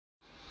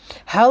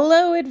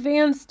Hello,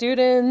 advanced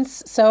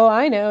students. So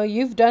I know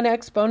you've done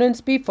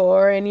exponents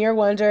before and you're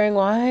wondering,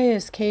 why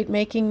is Kate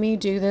making me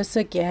do this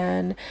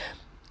again?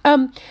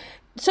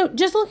 So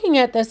just looking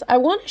at this, I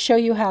want to show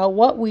you how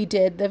what we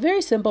did, the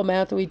very simple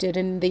math we did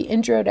in the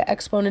Intro to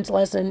Exponents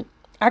lesson,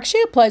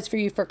 actually applies for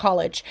you for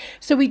college.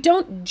 So we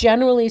don't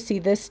generally see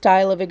this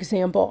style of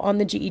example on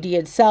the GED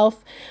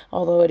itself,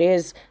 although it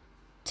is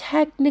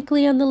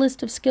technically on the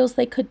list of skills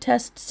they could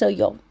test. So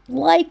you'll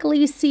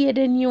likely see it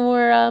in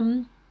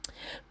your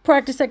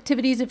practice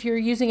activities if you're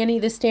using any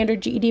of the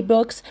standard GED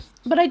books,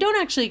 but I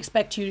don't actually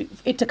expect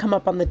it to come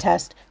up on the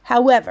test.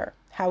 However,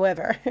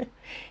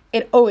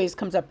 it always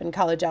comes up in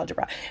college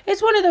algebra.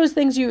 It's one of those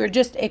things you are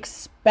just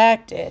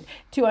expected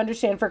to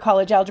understand for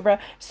college algebra.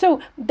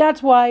 So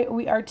that's why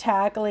we are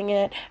tackling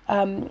it.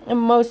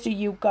 Most of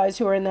you guys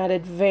who are in that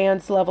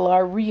advanced level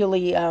are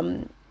really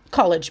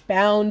college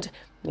bound.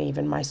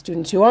 Even my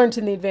students who aren't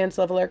in the advanced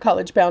level are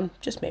college bound,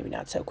 just maybe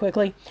not so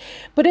quickly.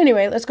 But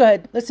anyway, let's go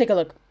ahead. Let's take a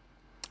look.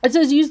 It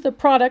says use the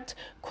product,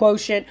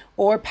 quotient,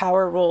 or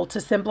power rule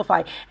to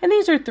simplify. And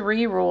these are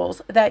three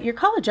rules that your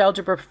college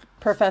algebra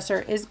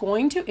professor is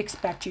going to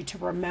expect you to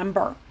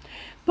remember.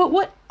 But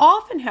what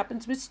often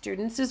happens with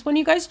students is when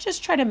you guys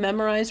just try to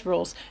memorize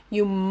rules,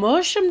 you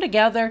mush them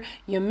together,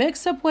 you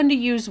mix up when to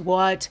use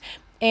what,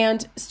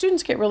 and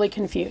students get really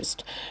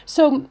confused.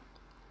 So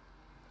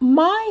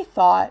my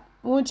thought,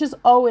 which is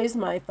always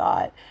my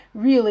thought,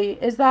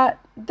 really, is that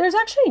there's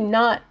actually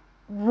not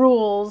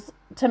rules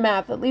to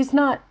math, at least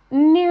not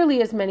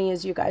nearly as many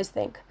as you guys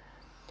think.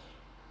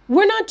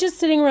 We're not just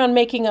sitting around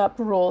making up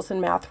rules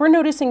in math, we're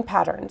noticing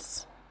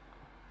patterns.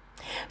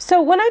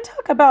 So when I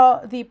talk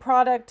about the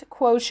product,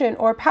 quotient,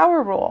 or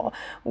power rule,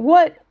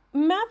 what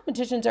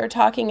mathematicians are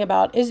talking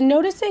about is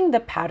noticing the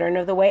pattern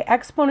of the way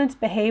exponents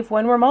behave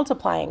when we're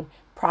multiplying.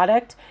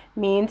 Product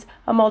means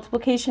a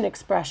multiplication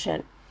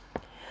expression.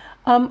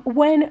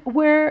 When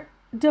we're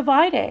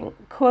dividing,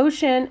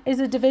 quotient is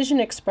a division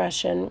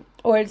expression,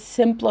 or it's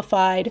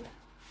simplified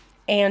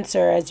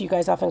answer, as you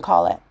guys often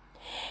call it.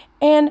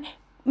 And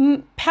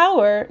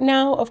power,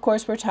 now of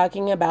course we're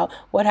talking about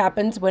what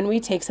happens when we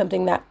take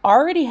something that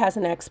already has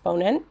an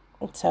exponent,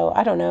 so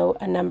I don't know,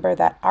 a number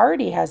that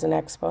already has an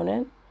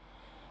exponent,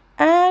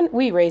 and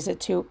we raise it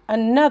to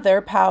another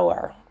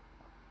power.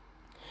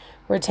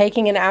 We're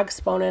taking an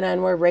exponent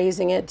and we're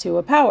raising it to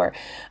a power.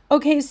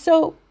 Okay,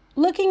 so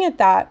looking at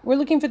that, we're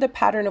looking for the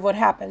pattern of what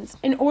happens.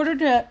 In order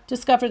to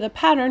discover the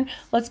pattern,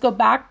 let's go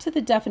back to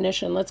the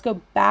definition. Let's go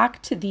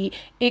back to the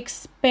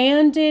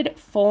expanded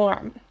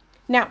form.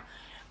 Now,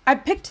 I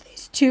picked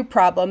these two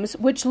problems,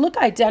 which look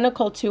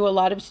identical to a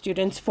lot of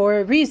students for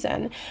a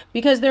reason,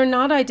 because they're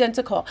not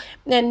identical.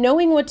 And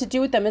knowing what to do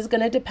with them is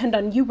going to depend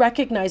on you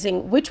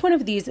recognizing which one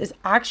of these is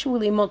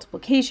actually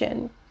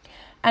multiplication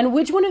and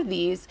which one of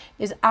these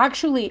is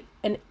actually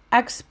an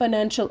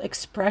exponential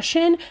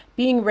expression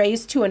being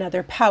raised to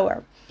another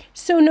power.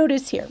 So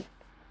notice here,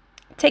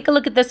 take a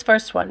look at this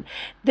first one.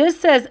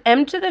 This says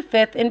m to the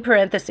fifth in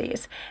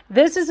parentheses.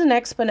 This is an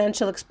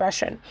exponential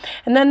expression.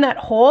 And then that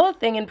whole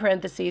thing in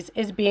parentheses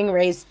is being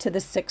raised to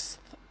the sixth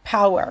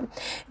power.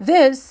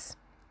 This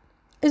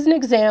is an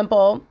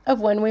example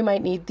of when we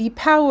might need the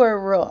power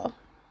rule.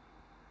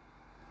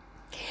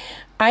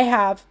 I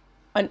have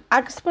an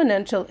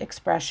exponential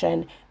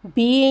expression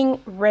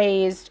being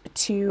raised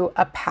to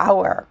a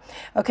power.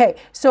 Okay,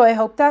 so I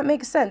hope that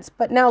makes sense.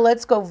 But now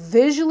let's go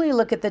visually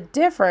look at the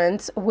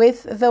difference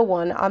with the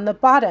one on the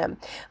bottom.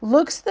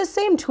 Looks the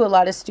same to a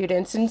lot of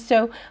students, and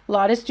so a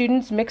lot of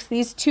students mix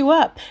these two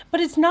up, but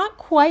it's not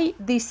quite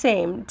the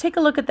same. Take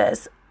a look at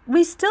this.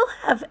 We still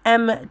have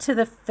m to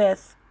the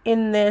fifth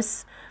in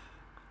this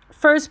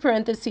first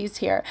parentheses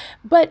here,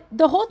 but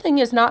the whole thing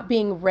is not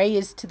being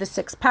raised to the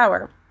sixth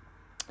power.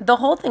 The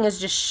whole thing is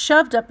just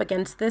shoved up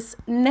against this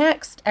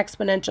next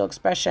exponential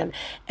expression,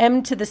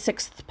 m to the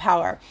sixth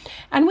power.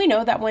 And we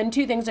know that when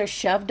two things are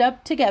shoved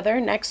up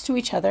together next to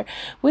each other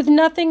with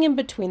nothing in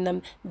between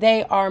them,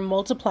 they are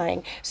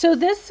multiplying. So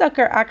this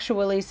sucker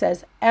actually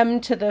says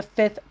m to the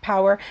fifth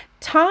power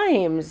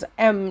times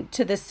m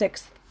to the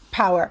sixth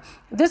power.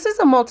 This is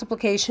a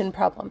multiplication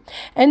problem.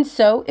 And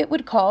so it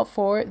would call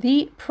for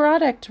the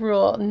product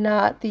rule,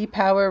 not the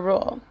power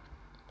rule.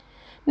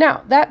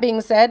 Now, that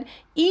being said,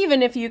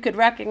 even if you could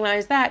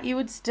recognize that, you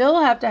would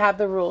still have to have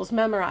the rules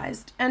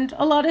memorized, and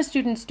a lot of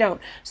students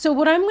don't. So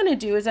what I'm going to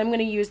do is I'm going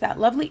to use that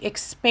lovely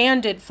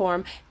expanded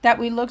form that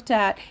we looked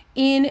at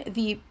in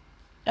the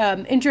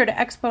Intro to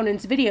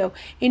Exponents video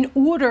in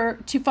order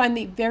to find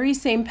the very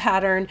same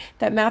pattern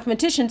that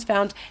mathematicians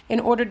found in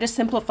order to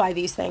simplify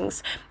these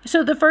things.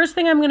 So the first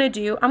thing I'm going to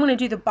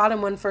do the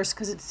bottom one first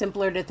because it's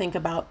simpler to think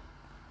about,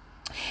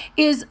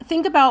 is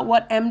think about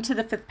what m to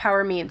the fifth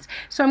power means.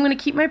 So I'm going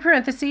to keep my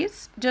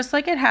parentheses just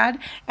like it had,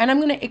 and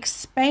I'm going to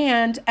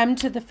expand m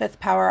to the fifth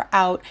power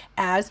out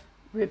as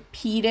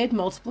repeated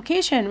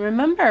multiplication.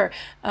 Remember,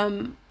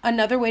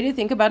 another way to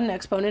think about an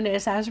exponent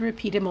is as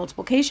repeated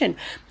multiplication.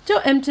 So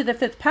m to the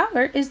fifth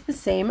power is the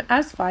same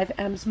as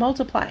 5m's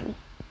multiplying.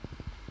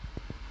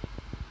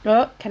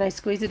 Oh, can I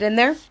squeeze it in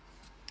there?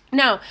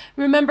 Now,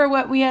 remember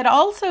what we had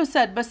also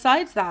said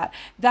besides that,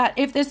 that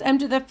if this m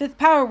to the 5th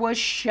power was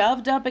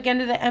shoved up again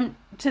to the m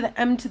to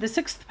the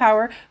 6th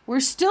power, we're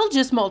still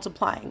just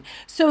multiplying.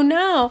 So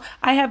now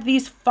I have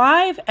these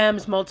 5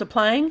 m's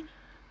multiplying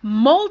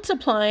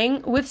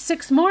with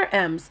 6 more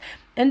m's.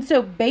 And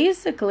so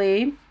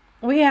basically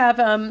we have,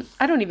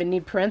 I don't even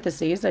need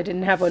parentheses. I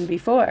didn't have one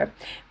before.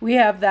 We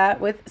have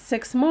that with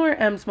 6 more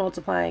m's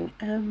multiplying.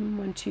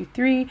 1, 2,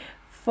 3,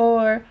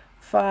 4,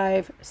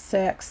 5,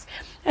 6.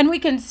 And we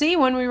can see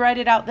when we write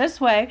it out this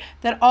way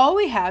that all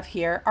we have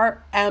here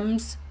are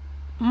m's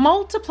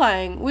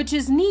multiplying, which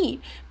is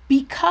neat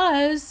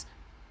because,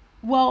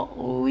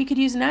 well, we could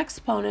use an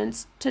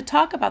exponents to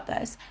talk about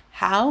this.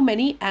 How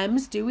many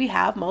m's do we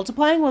have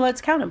multiplying? Well,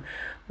 let's count them.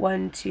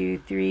 1, 2,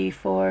 3,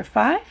 4,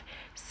 5,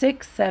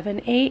 6,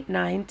 7, 8,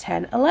 9,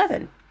 10,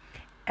 11.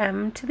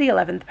 M to the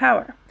 11th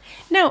power.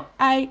 Now,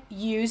 I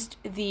used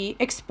the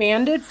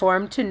expanded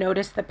form to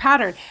notice the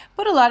pattern,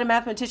 but a lot of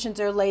mathematicians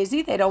are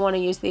lazy. They don't want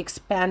to use the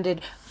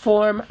expanded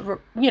form,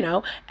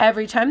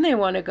 every time. They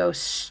want to go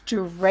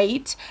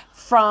straight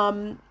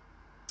from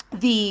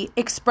the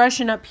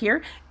expression up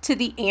here to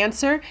the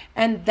answer,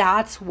 and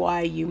that's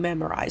why you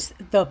memorize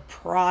the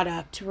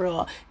product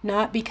rule,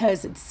 not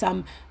because it's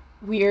some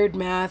weird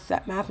math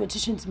that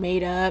mathematicians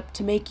made up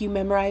to make you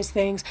memorize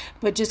things,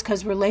 but just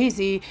because we're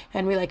lazy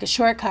and we like a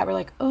shortcut, we're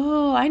like,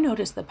 oh, I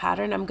noticed the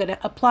pattern, I'm going to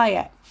apply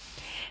it.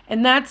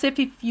 And that's if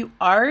you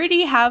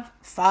already have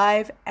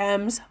 5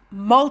 m's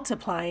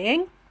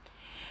multiplying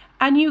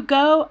and you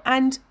go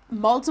and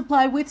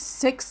multiply with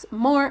 6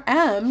 more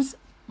m's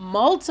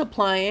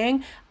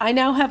multiplying, I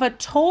now have a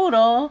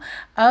total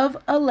of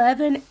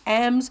 11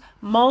 m's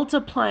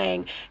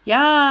multiplying.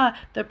 Yeah,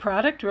 the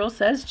product rule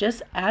says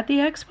just add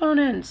the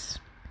exponents.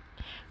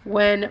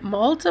 When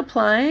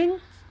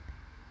multiplying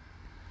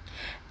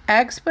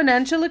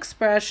exponential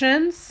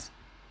expressions,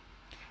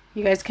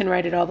 you guys can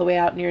write it all the way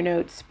out in your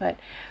notes, but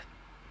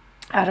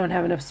I don't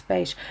have enough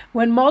space.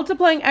 When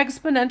multiplying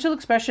exponential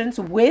expressions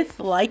with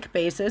like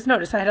bases,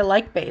 notice I had a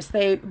like base.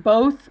 They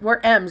both were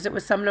m's. It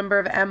was some number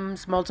of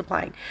m's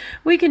multiplying.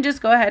 We can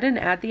just go ahead and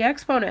add the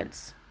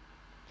exponents.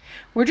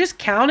 We're just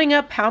counting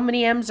up how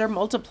many m's are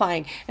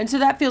multiplying. And so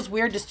that feels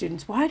weird to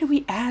students. Why do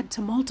we add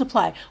to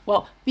multiply?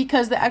 Well,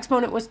 because the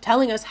exponent was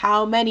telling us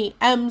how many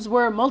m's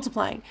were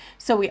multiplying.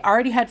 So we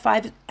already had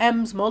 5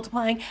 m's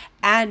multiplying,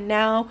 and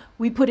now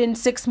we put in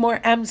 6 more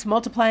m's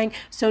multiplying.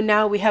 So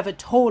now we have a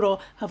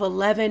total of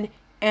 11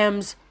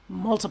 m's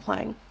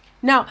multiplying.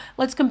 Now,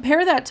 let's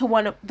compare that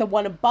to the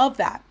one above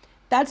that.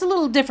 That's a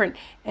little different,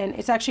 and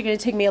it's actually going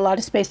to take me a lot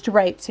of space to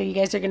write. So you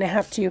guys are going to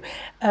have to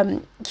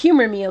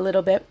humor me a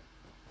little bit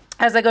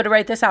as I go to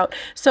write this out.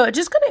 So I'm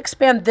just going to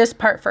expand this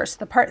part first,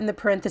 the part in the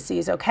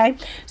parentheses, okay?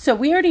 So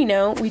we already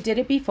know, we did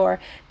it before,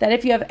 that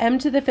if you have m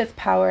to the 5th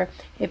power,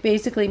 it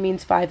basically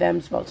means 5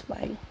 m's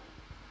multiplying.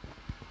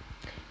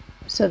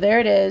 So there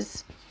it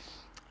is.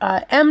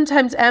 M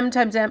times m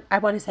times m. I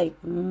want to say,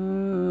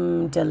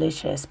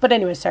 delicious. But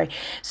anyway, sorry.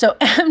 So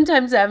m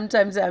times m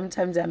times m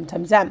times m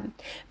times m.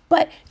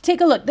 But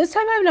take a look. This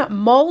time I'm not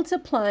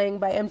multiplying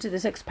by m to the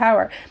 6th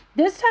power.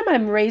 This time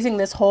I'm raising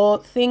this whole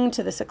thing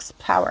to the 6th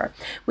power,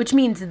 which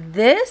means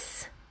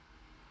this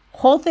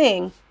whole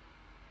thing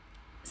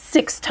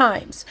 6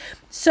 times.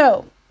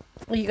 So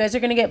you guys are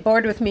going to get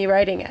bored with me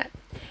writing it.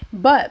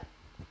 But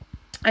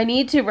I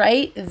need to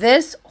write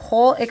this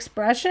whole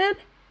expression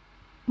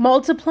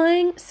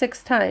multiplying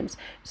 6 times.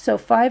 So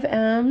 5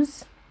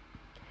 m's,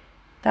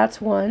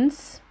 that's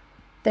once.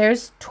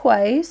 There's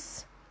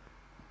twice.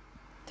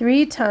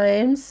 3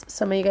 times.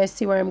 Some of you guys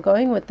see where I'm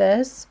going with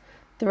this.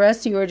 The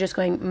rest of you are just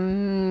going,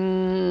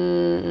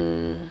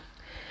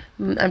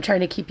 I'm trying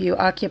to keep you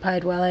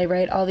occupied while I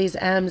write all these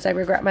m's. I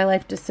regret my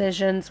life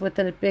decisions with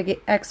the big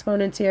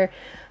exponents here.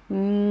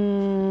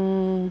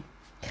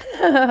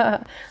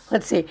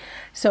 Let's see.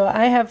 So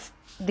I have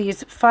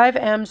these 5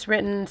 m's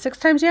written 6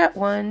 times yet.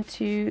 1,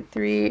 2,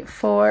 3,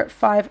 4,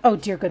 5. Oh,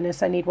 dear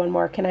goodness, I need one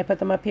more. Can I put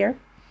them up here?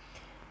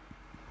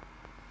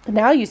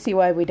 Now you see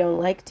why we don't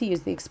like to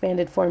use the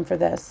expanded form for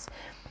this.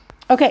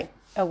 Okay.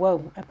 Oh,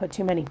 whoa, I put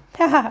too many.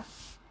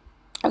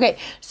 Okay,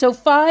 so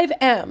 5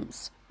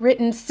 m's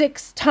written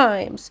 6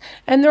 times,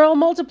 and they're all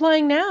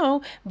multiplying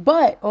now,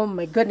 but, oh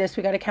my goodness,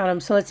 we got to count them.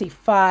 So let's see,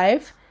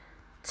 5,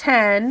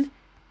 10,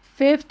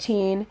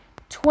 15,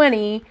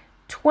 20,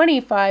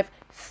 25,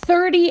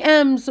 30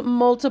 m's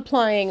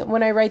multiplying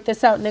when I write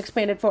this out in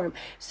expanded form.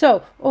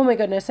 So, oh my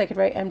goodness, I could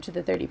write m to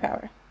the 30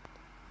 power.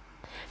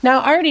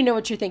 Now, I already know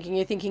what you're thinking.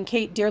 You're thinking,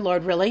 Kate, dear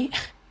Lord, really?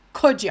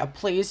 Could you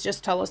please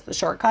just tell us the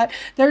shortcut?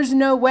 There's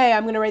no way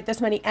I'm going to write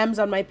this many m's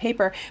on my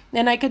paper,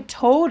 and I could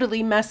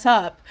totally mess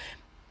up,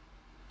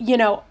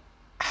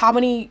 how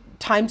many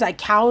times I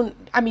count.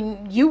 I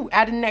mean, you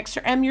added an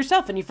extra m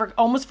yourself, and you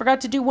almost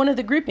forgot to do one of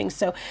the groupings.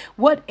 So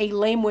what a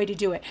lame way to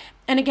do it.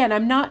 And again,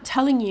 I'm not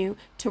telling you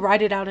to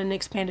write it out in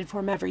expanded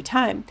form every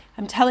time.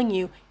 I'm telling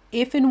you,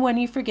 if and when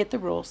you forget the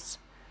rules,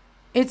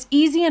 it's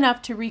easy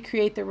enough to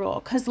recreate the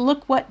rule, because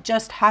look what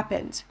just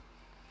happened.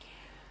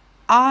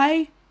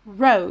 I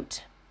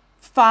wrote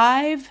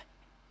 5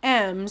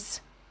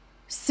 m's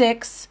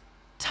 6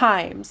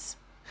 times.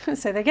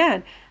 Say that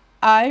again.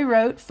 I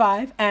wrote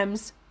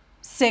 5m's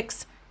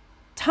 6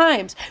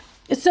 times.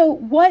 So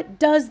what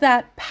does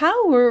that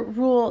power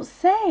rule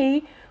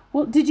say?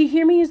 Well, did you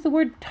hear me use the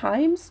word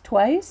times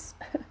twice?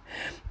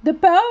 The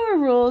power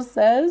rule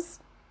says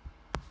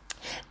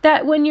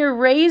that when you're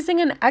raising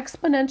an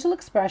exponential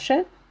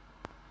expression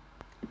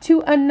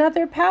to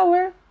another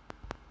power,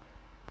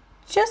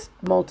 just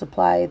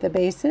multiply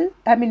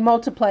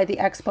the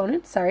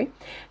exponents, sorry.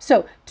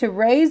 So to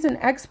raise an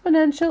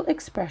exponential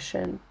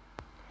expression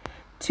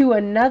to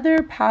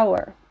another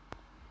power,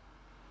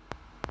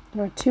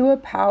 or to a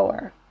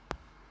power,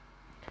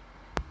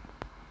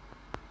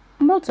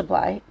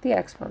 multiply the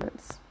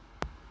exponents.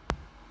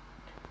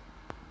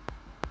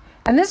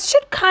 And this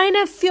should kind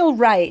of feel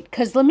right,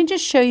 because let me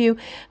just show you.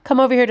 Come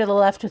over here to the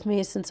left with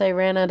me since I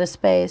ran out of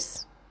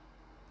space.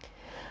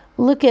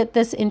 Look at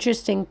this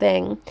interesting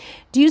thing.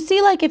 Do you see,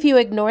 like, if you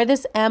ignore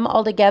this m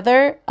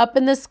altogether up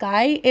in the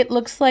sky, it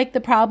looks like the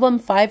problem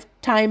 5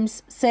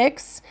 times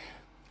 6?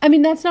 I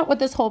mean, that's not what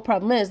this whole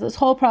problem is. This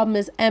whole problem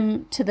is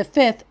m to the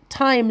 5th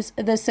times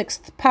the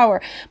 6th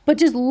power. But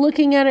just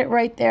looking at it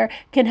right there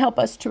can help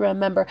us to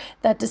remember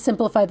that to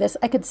simplify this,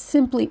 I could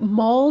simply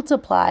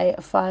multiply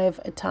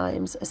 5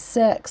 times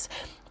 6.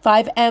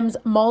 5m's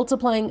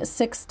multiplying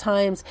 6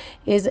 times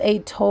is a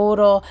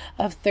total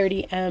of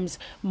 30m's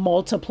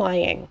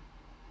multiplying.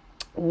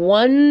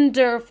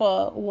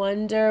 Wonderful,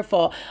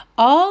 wonderful.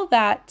 All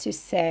that to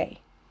say,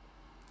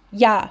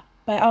 yeah,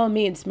 by all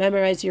means,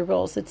 memorize your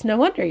rules. It's no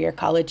wonder your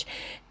college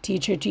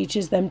teacher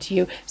teaches them to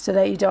you so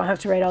that you don't have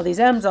to write all these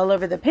m's all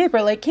over the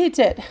paper like Kate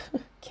did.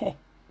 Okay.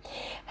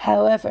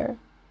 However,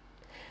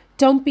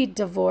 don't be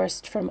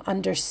divorced from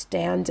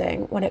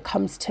understanding when it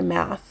comes to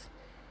math.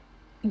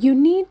 You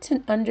need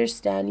to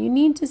understand, you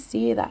need to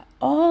see that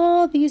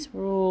all these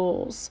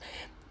rules,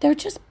 they're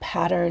just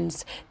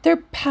patterns. They're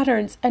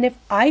patterns. And if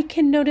I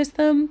can notice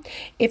them,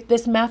 if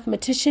this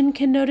mathematician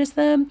can notice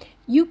them,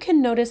 you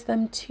can notice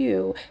them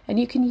too. And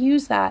you can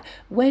use that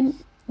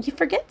when you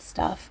forget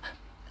stuff.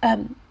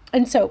 And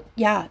so,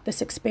 yeah,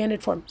 this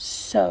expanded form,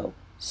 so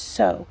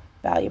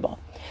valuable.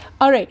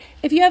 All right.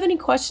 If you have any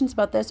questions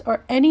about this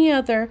or any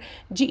other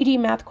GED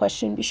math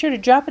question, be sure to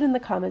drop it in the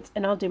comments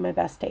and I'll do my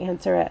best to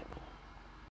answer it.